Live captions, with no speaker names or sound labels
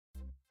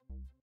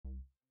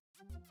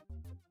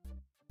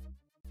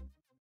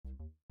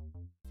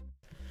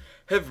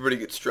Hey everybody,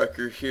 it's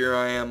Striker. Here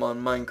I am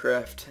on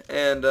Minecraft,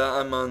 and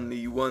I'm on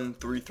the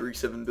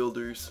 1337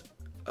 Builders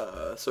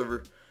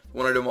server, the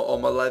one I do all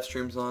my live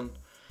streams on.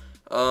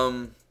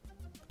 Um,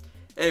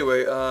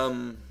 anyway,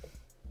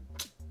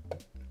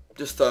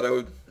 just thought I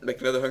would make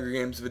another Hunger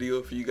Games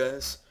video for you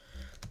guys.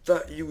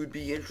 Thought you would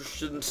be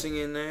interested in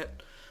seeing that.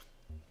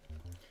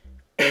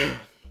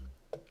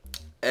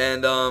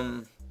 And,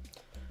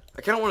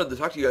 I kind of wanted to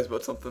talk to you guys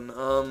about something.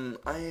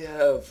 I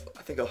have,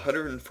 I think,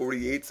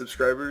 148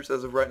 subscribers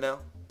as of right now.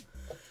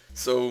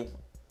 So,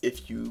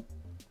 if you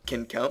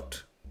can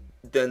count,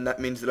 then that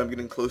means that I'm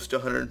getting close to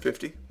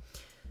 150.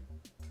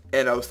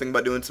 And I was thinking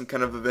about doing some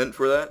kind of event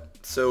for that.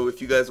 So,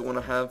 if you guys want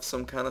to have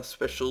some kind of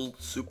special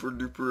super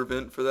duper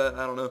event for that,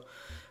 I don't know.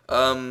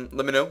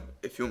 Let me know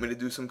if you want me to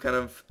do some kind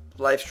of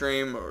live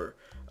stream or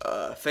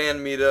fan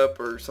meetup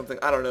or something.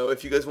 I don't know.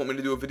 If you guys want me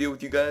to do a video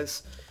with you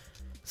guys,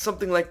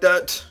 something like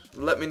that,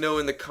 let me know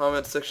in the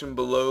comment section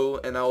below,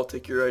 and I will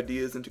take your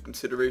ideas into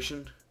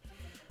consideration.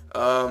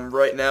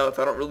 Right now, if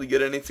I don't really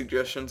get any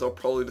suggestions, I'll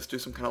probably just do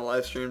some kind of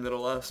live stream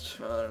that'll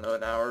last, I don't know,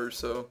 an hour or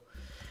so.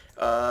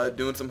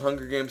 Doing some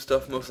Hunger Games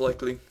stuff, most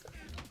likely.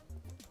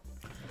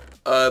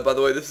 By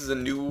the way, this is a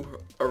new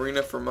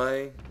arena for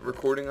my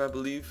recording, I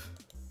believe.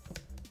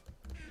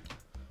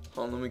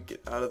 Hold on, let me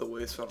get out of the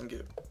way so I don't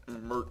get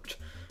murked.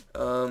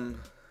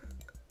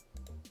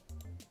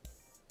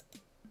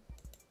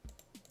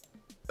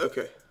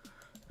 Okay.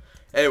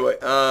 Anyway,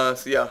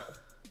 so yeah.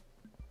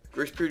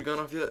 Grace period gone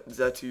off yet? Is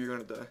that who you're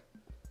gonna die?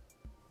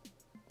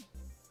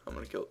 I'm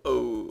gonna kill.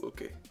 Oh,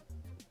 okay.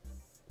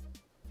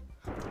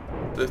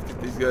 Let's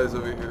get these guys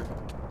over here.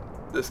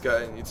 This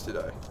guy needs to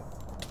die.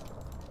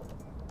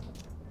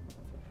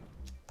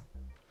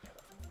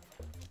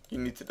 You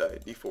need to die,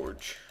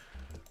 Deforge.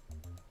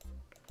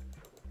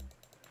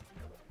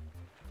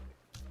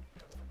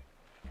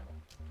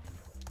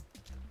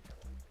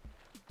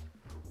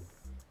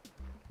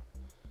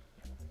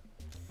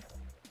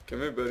 Come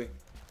here, buddy.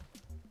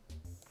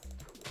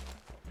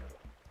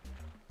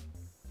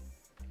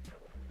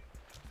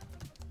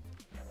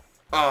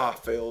 Ah,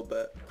 failed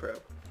that. Crap.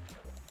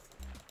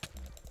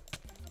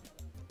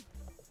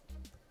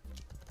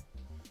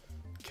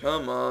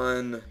 Come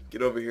on.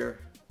 Get over here.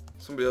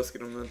 Somebody else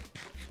get him then.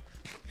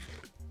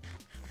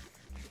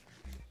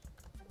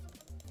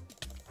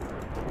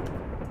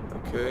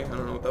 Okay, I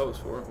don't know what that was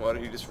for. Why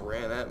did he just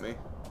ran at me?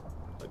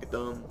 Like a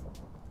dumb.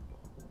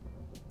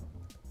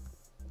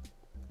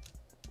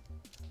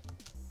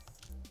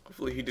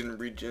 Hopefully he didn't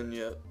regen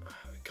yet.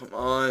 Come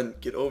on,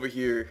 get over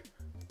here.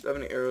 Do I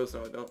have any arrows?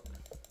 No, I don't.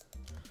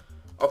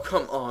 Oh,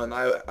 come on.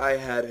 I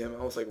had him.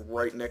 I was like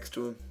right next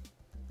to him.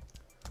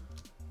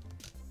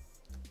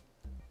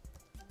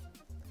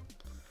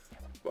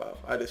 Wow,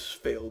 I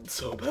just failed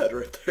so bad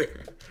right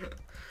there.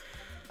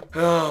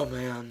 Oh,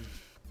 man.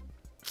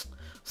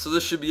 So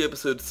this should be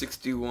episode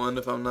 61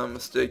 if I'm not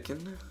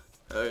mistaken.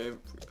 The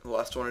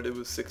last one I did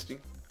was 60.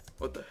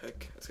 What the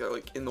heck? It's got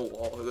like in the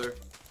wall there.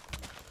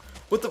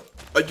 What the?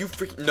 Are you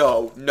freaking?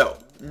 No, no,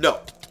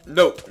 no,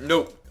 no,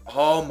 no.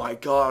 Oh my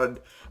god.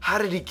 How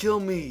did he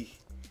kill me?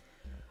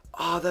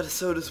 Ah, oh, that is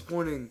so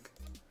disappointing.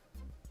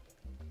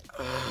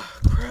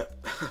 Crap.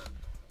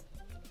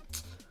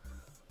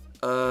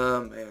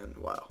 Man,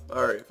 wow.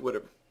 Alright,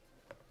 whatever.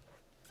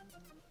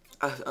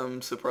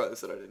 I'm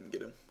surprised that I didn't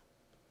get him.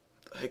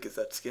 The heck is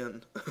that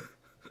skin?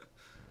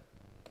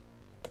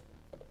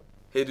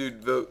 Hey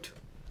dude, vote.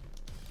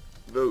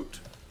 Vote.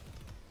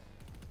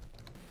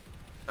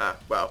 Ah,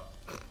 wow.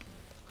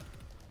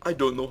 I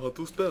don't know how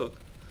to spell.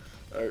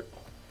 Alright.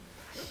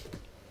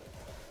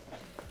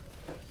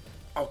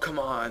 Oh, come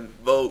on.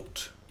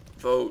 Vote.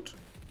 Vote.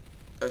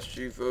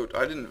 SG, vote.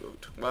 I didn't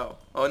vote. Wow.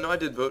 Oh, no, I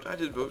did vote. I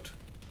did vote.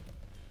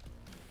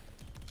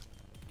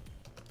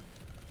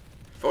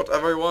 Vote,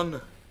 everyone.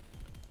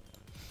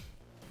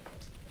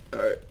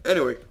 Alright.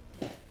 Anyway.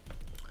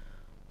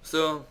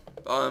 So,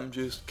 I'm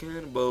just kind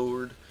of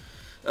bored.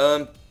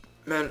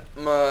 Man,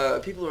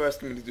 people are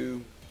asking me to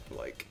do,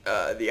 like,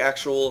 the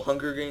actual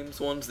Hunger Games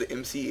ones, the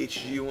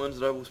MCHG ones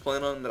that I was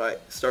playing on, that I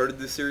started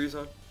this series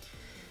on.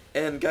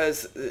 And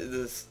guys,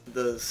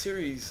 the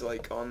series,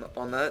 like on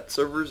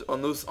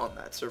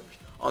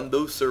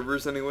those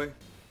servers anyway,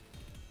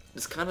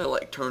 it's kind of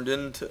like turned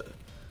into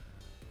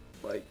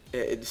like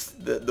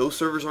those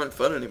servers aren't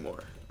fun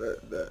anymore.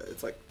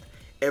 It's like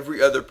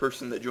every other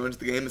person that joins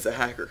the game is a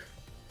hacker,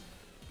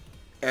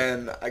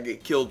 and I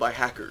get killed by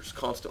hackers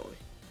constantly,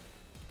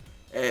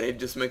 and it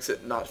just makes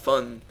it not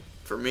fun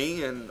for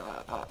me. And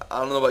I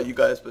don't know about you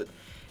guys, but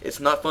it's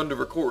not fun to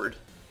record.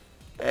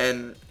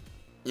 And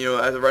you know,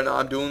 as of right now,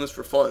 I'm doing this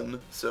for fun,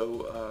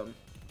 so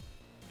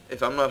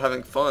if I'm not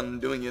having fun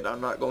doing it, I'm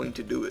not going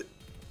to do it,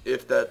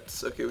 if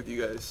that's okay with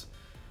you guys.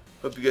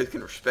 Hope you guys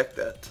can respect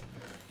that.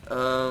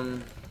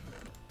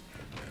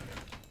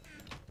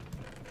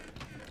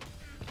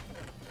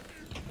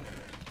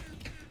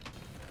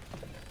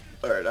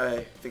 Alright,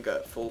 I think I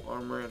have full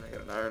armor, and I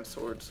got an iron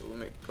sword, so let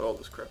me put all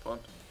this crap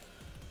on.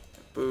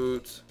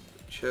 Boots,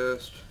 the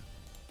chest,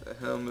 the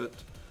helmet,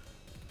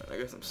 and I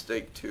got some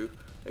steak too.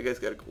 That guy's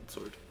got a gold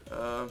sword.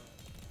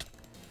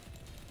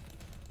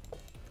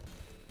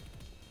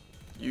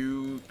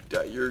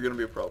 You're gonna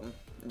be a problem.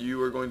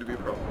 You are going to be a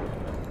problem.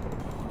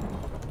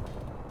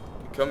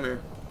 Come here.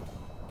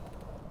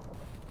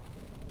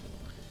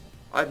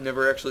 I've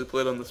never actually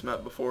played on this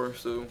map before,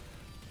 so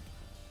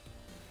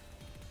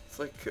it's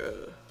like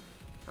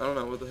I don't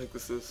know what the heck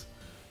this is.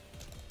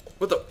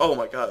 What the? Oh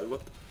my God!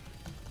 What?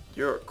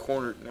 You're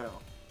cornered now,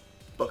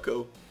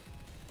 bucko.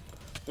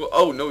 Well,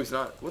 oh no, he's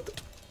not. What the?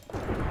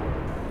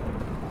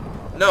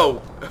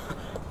 No.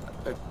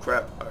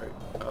 Crap. All right.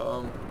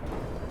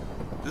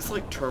 This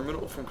like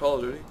Terminal from Call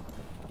of Duty.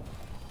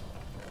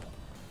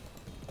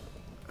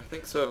 I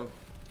think so.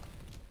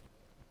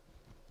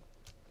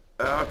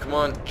 Ah, come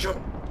on, jump.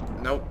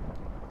 Nope.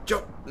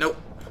 Jump. Nope.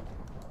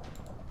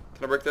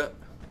 Can I break that?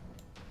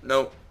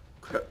 No.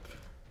 Crap.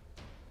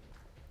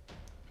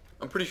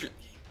 I'm pretty sure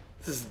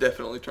this is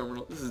definitely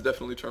Terminal. This is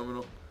definitely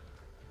Terminal.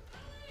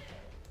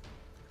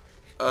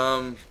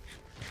 Give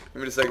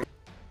me a second.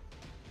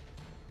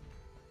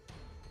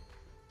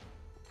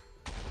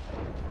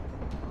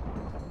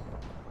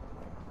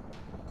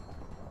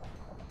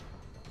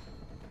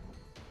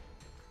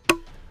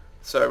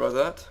 Sorry about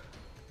that.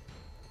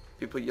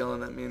 People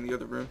yelling at me in the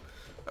other room.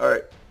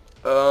 Alright.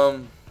 Oh,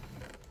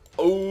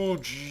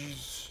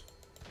 jeez.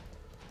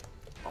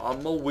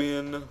 I'm a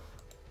win.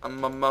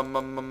 I'm a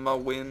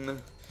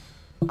win.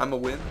 I'm a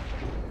win.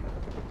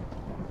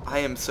 I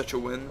am such a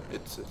win.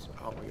 It's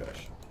oh my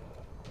gosh.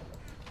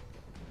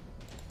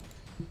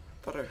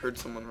 Thought I heard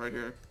someone right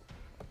here.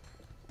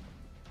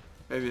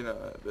 Maybe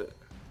not, but.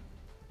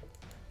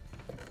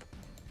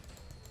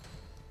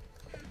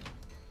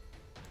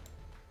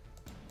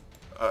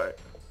 Alright.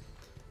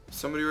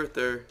 Somebody right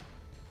there.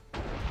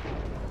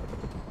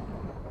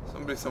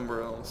 Somebody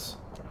somewhere else.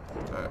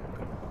 Alright.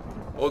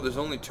 Oh, there's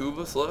only 2 of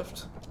us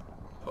left?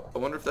 I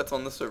wonder if that's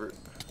on this server.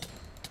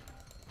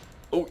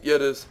 Oh, yeah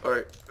it is.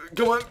 Alright.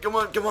 Come on, come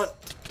on, come on!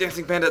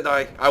 Dancing Panda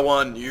die. I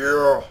won.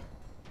 Yeah!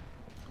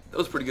 That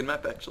was a pretty good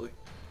map, actually.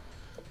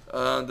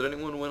 Did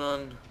anyone win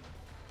on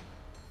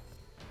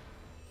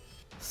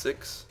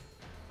 6?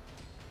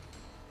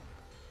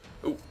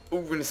 Oh,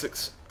 Arena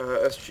 6.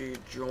 SG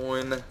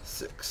join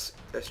 6.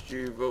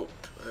 SG vote.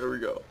 There we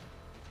go.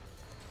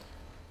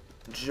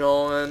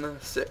 Join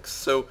 6.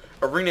 So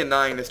Arena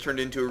 9 has turned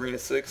into Arena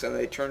 6, and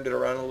they turned it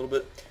around a little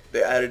bit.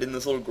 They added in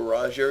this little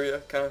garage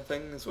area kind of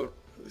thing, is what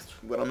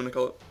I'm gonna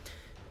call it.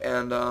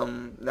 And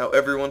now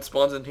everyone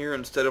spawns in here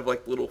instead of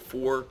like little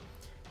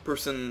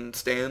 4-person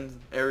stand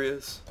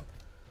areas.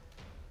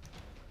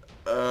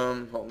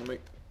 Hold on, let me.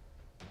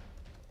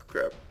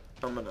 Crap.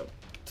 I'm gonna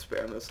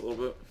spam this a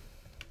little bit.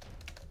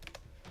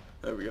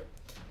 There we go.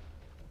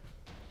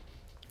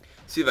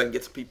 See if I can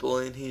get some people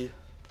in here.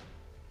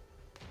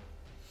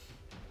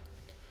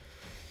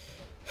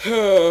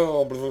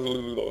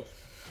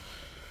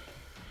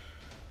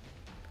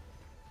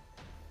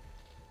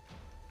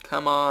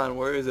 Come on,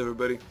 where is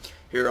everybody?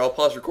 Here, I'll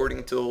pause recording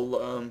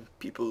until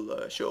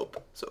people show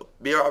up. So,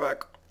 be right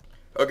back.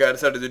 Okay, I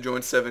decided to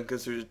join 7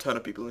 because there's a ton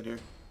of people in here.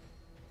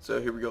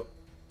 So, here we go.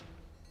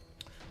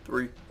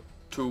 3,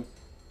 2,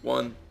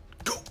 1,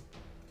 go!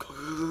 Go,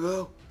 go, go,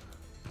 go!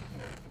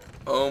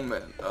 Oh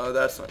man,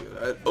 that's not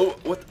good. Oh,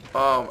 what?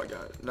 Oh my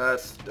god,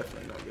 that's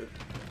definitely not good.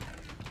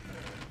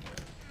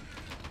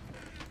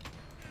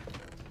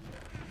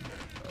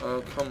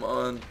 Oh, come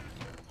on.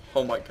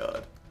 Oh my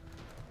god.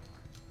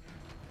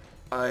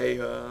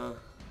 I'm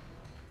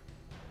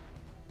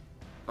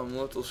a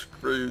little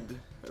screwed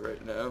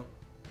right now.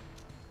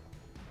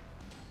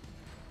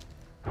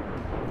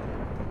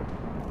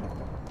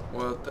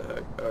 What the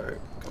heck? Alright,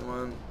 come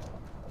on.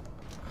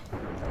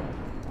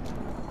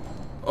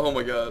 Oh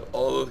my god,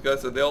 all those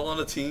guys, are they all on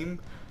a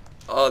team?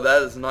 Oh,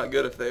 that is not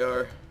good if they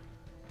are.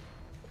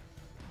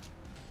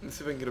 Let me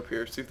see if I can get up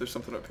here, see if there's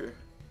something up here.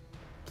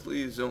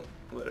 Please don't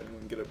let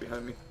anyone get up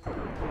behind me.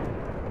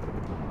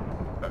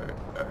 Alright,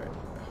 alright.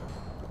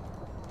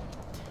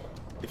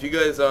 If you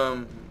guys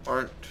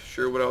aren't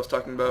sure what I was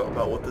talking about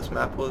what this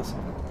map was,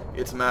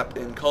 it's a map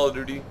in Call of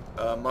Duty,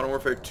 Modern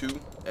Warfare 2,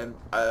 and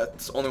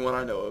it's the only one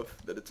I know of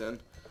that it's in.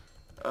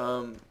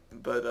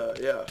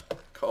 Yeah,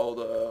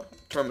 called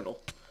Terminal.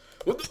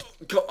 What the?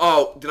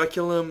 Oh, did I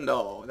kill him?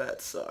 No,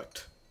 that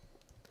sucked.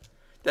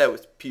 That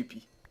was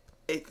pee-pee.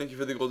 Hey, thank you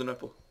for the golden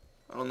apple.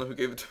 I don't know who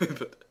gave it to me,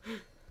 but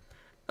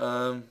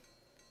I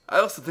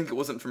also think it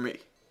wasn't for me.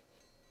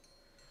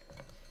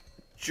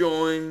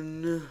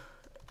 Join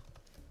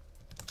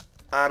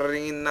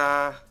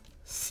Arena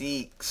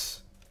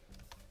 6.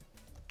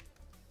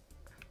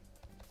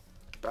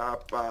 Ba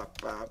ba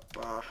ba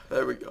ba.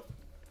 There we go.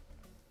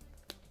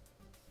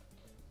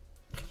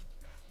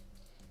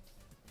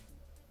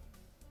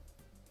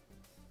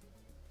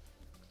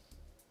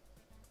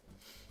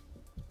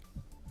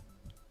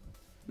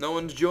 No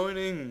one's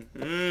joining.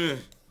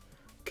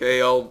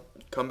 Okay, I'll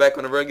come back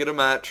whenever I get a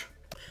match.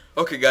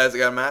 Okay, guys, I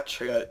got a match.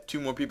 I got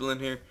 2 more people in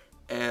here,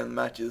 and the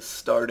match is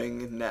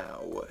starting now,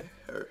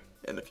 or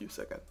in a few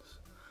seconds.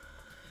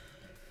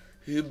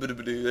 There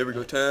we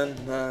go.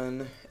 10,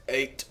 9,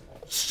 8,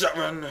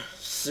 7,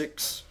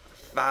 6,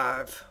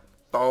 5,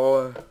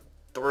 4,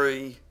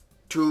 3,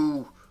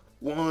 2,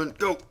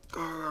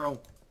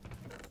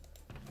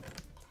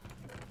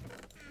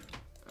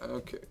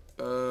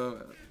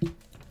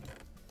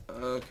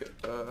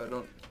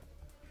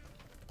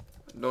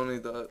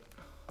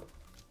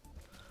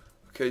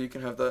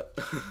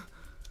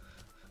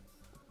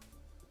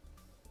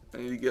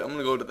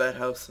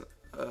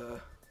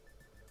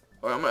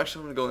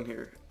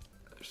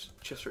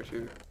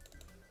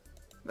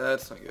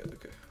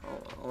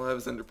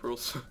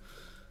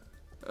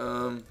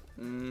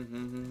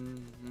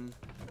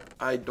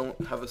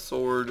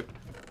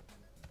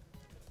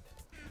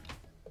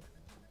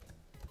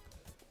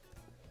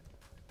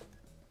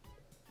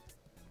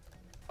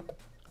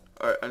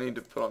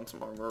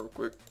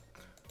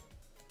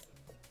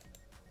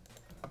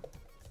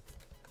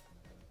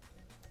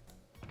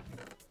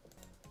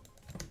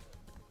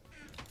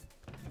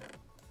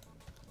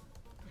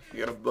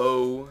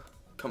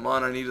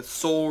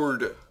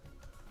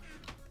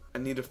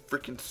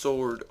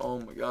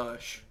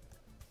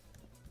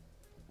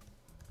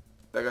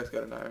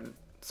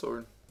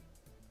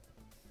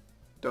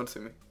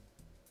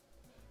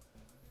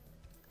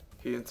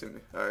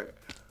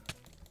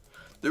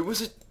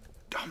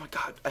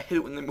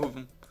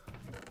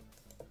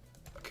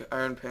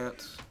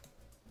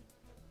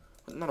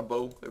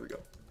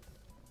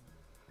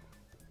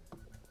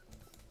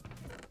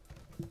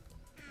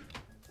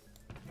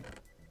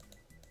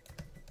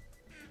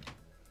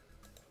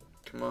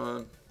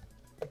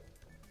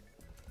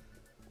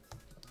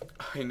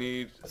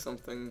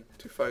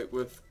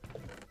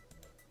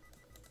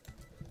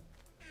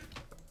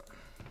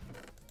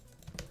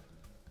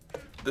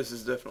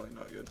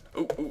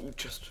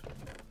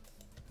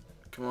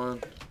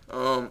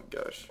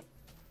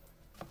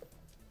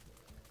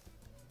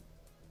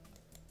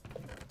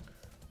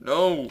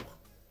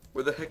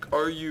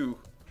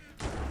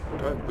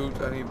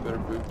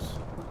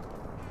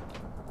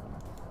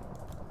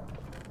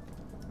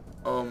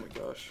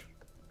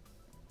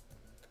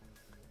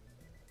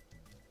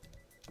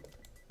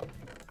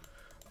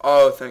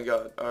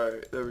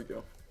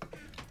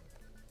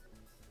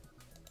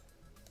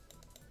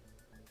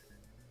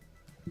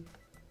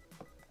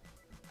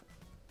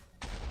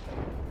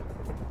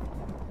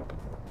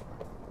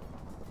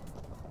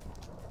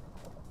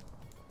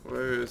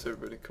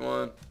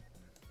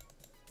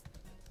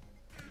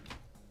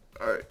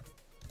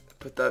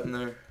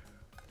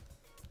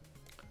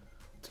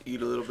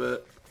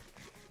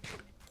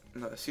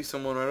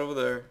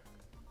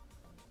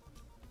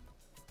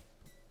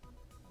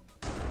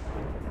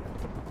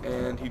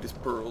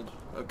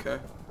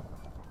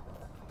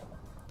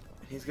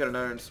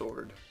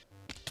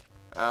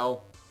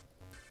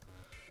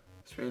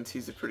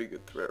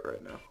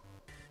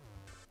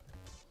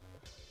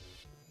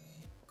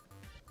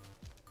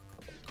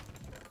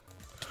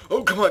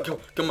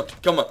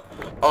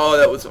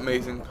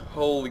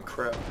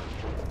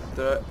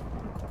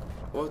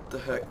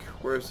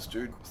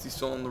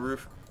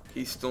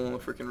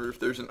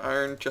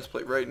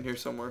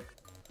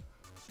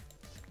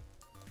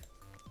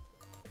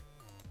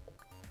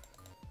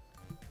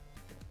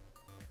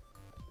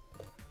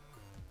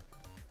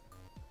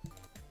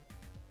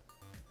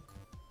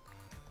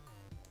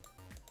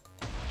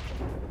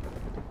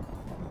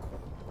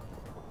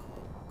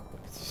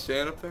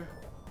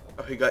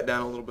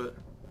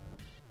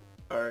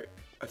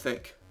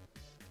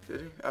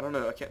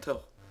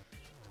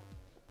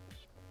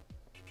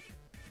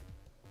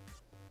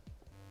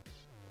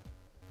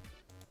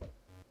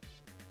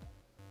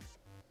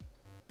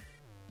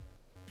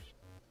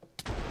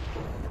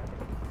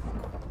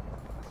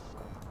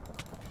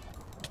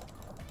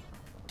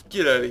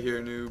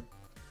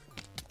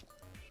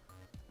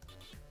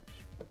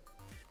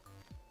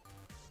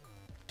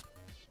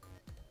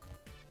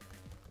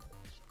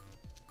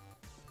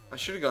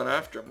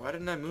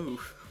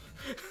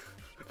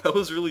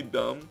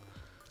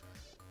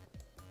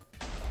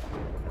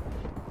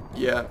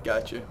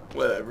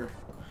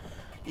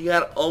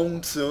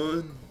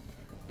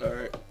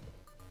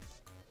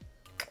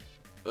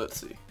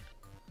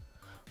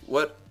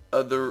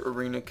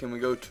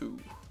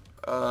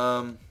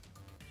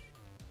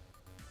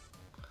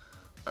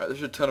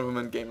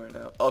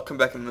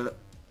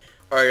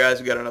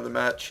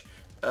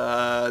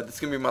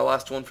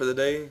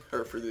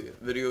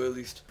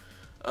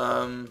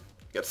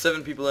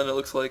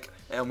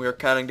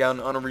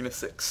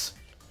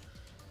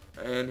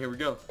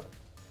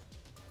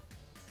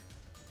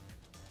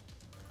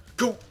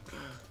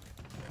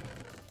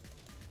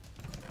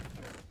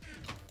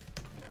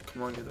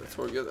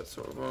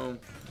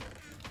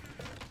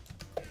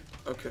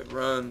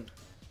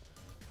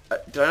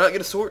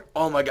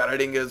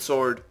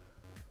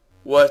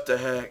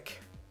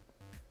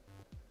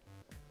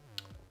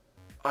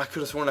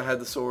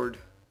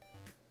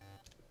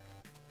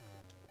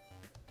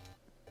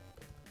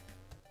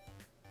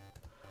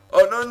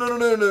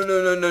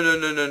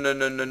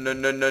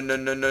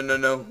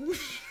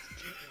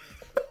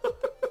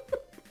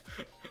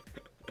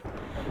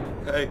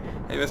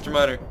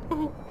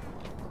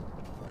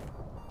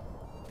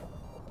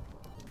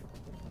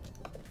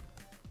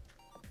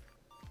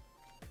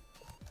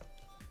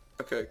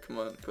 Okay, come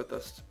on, put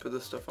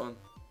this stuff on.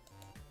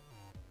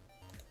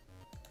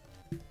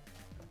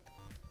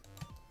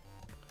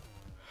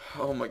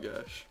 Oh my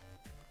gosh.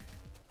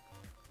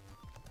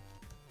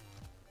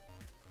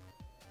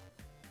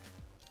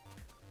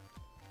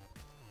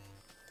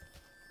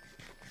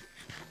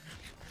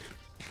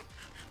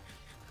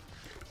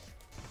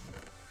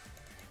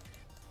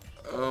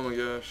 Oh my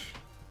gosh.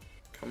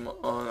 Come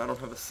on, I don't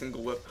have a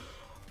single whip.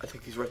 I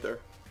think he's right there.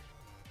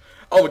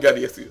 Oh my god,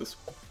 yes he is.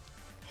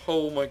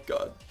 Oh my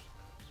god.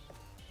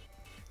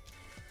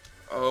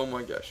 Oh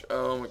my gosh,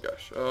 oh my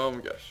gosh, oh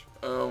my gosh,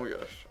 oh my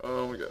gosh,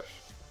 oh my gosh.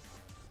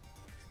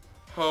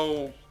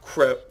 Oh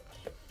crap.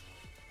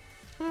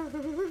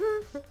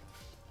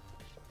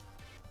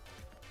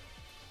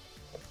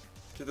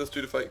 Get those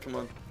two to fight, come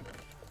on.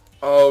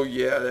 Oh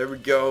yeah, there we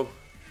go.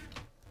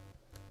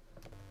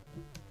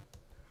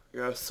 I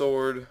got a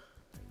sword.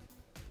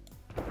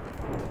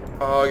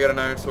 Oh, I got an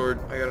iron sword.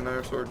 I got an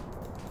iron sword.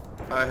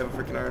 I have a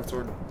freaking iron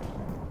sword.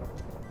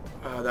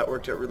 That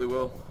worked out really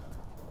well.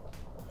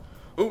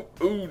 Oh,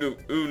 oh no,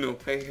 oh no.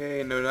 Hey,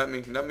 hey, no, not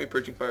me. Not me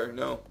purging fire,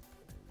 no.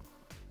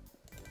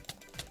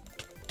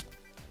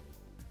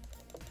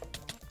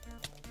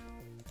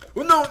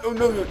 Oh, no, no,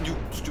 no, no, you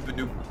stupid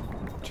noob.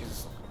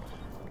 Jesus.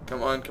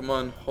 Come on, come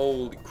on.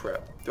 Holy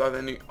crap. Do I have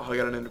any? Oh, I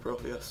got an ender pearl,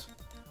 yes.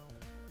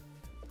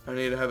 I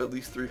need to have at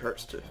least 3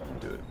 hearts to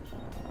do it.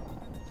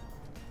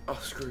 Oh,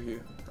 screw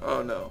you.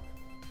 Oh, no.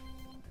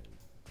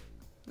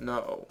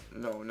 No,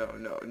 no, no,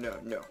 no, no,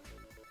 no.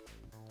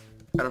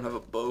 I don't have a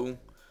bow.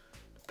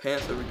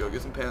 Pants, there we go.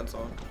 Get some pants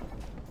on.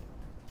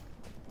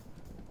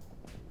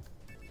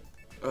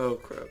 Oh,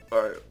 crap.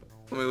 Alright.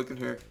 Let me look in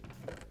here.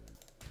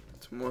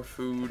 Some more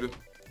food.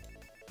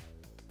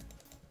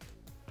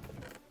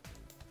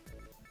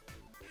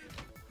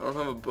 I don't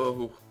have a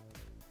bow.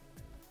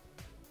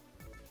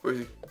 Where is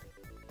he?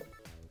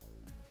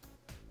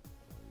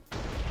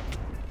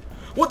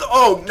 What the?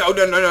 Oh, no,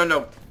 no, no, no,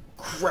 no.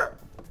 Crap.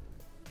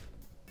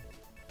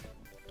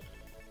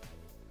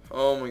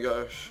 Oh my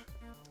gosh.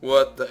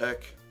 What the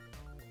heck?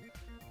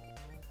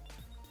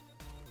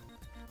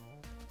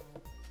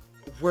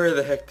 Where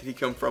the heck did he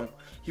come from?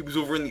 He was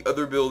over in the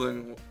other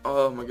building.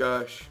 Oh my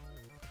gosh.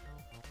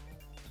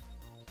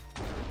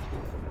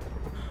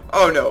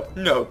 Oh no,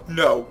 no,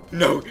 no,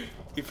 no.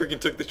 He freaking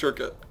took the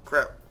shortcut.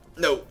 Crap.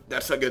 No,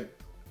 that's not good.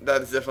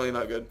 That is definitely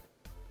not good.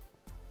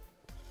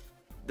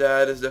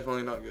 That is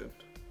definitely not good.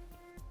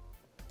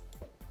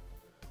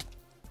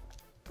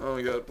 Oh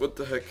my god, what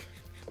the heck?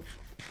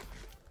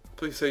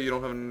 Please say you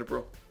don't have an ender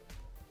pearl.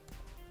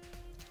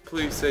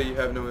 Please say you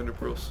have no ender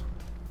pearls.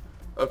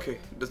 Okay,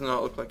 does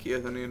not look like he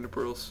has any ender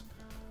pearls.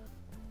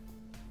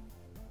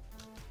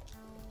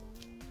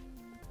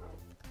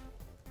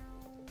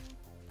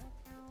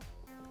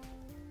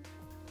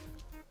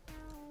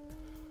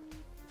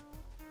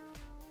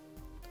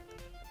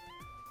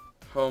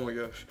 Oh my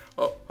gosh.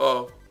 Oh,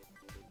 oh.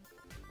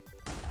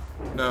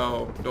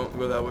 No, don't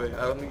go that way.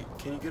 I don't think,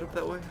 can you get up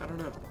that way? I don't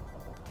know.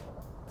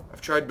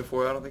 I've tried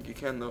before, I don't think you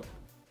can though.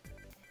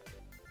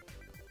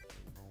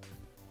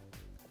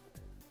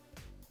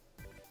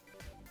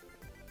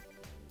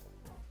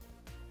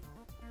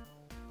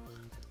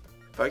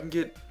 If I can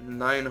get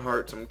 9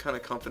 hearts, I'm kind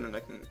of confident I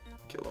can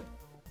kill him.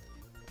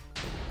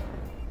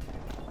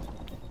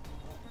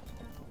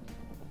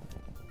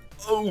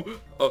 Oh,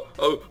 oh,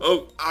 oh,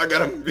 oh, I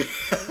got him.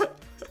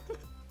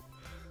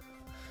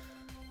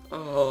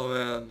 Oh,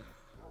 man.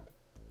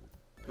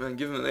 Man,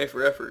 give him an A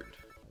for effort.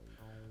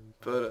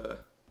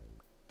 But,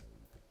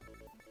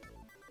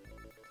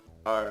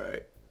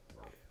 alright.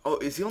 Oh,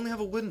 does he only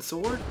have a wooden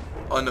sword?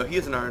 Oh, no, he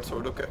has an iron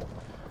sword. Okay.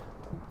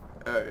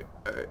 Alright,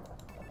 alright.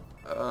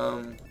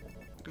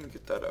 Let me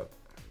get that up.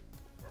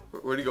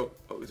 Where'd he go?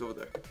 Oh, he's over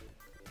there.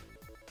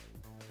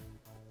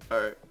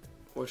 Alright.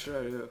 What should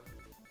I do?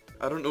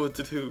 I don't know what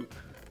to do.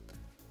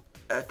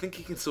 I think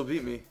he can still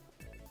beat me.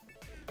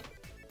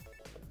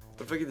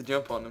 What if I get the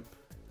jump on him?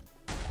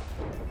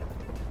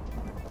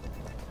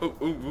 Oh,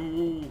 oh,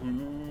 oh,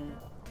 oh.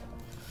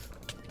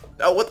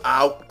 Oh, what?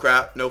 Ow,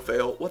 crap, no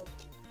fail. What?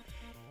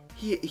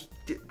 He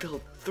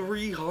dealt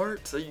 3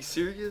 hearts? Are you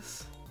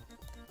serious?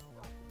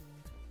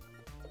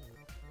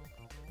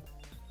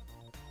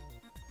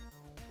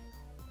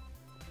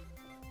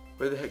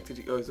 Where the heck did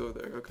he go? Oh, he's over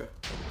there, okay.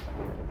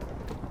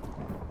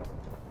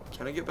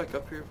 Can I get back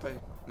up here if I...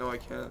 No, I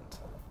can't.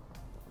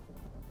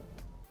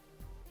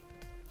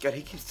 God,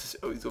 he keeps just...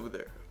 Oh, he's over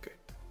there, okay.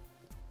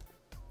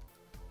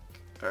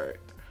 Alright.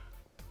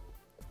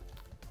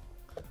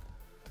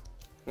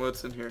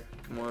 What's in here?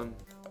 Come on.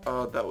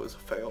 Oh, that was a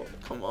fail.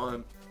 Come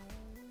on.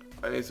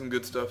 I need some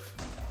good stuff.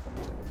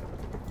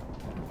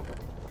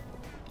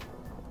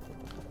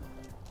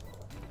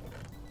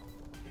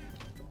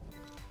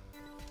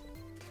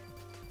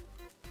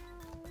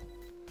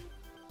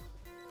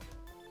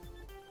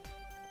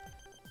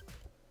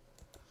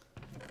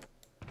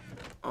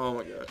 Oh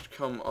my gosh,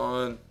 come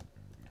on.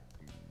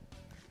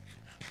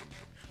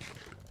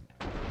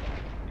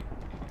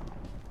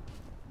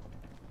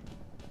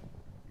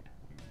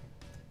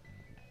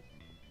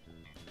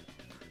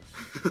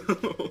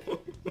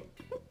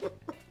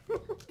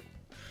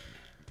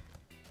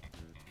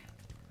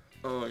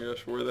 Oh my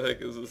gosh, where the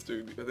heck is this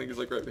dude? I think he's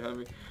like right behind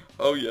me.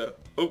 Oh yeah.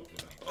 Oh.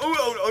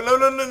 Oh no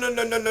no no no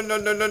no no no no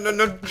no no no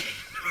no.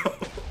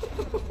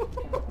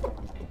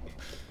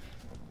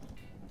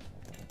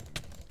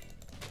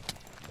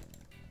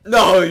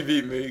 No, he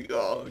beat me.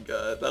 Oh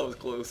god, that was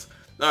close.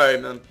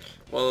 Alright, man.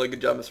 Well,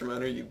 good job, Mr.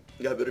 Miner. You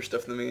got better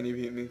stuff than me and you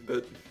beat me,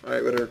 but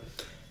alright, whatever.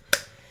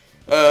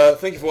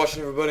 Thank you for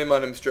watching, everybody. My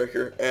name's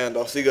Striker, and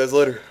I'll see you guys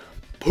later.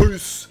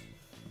 Peace!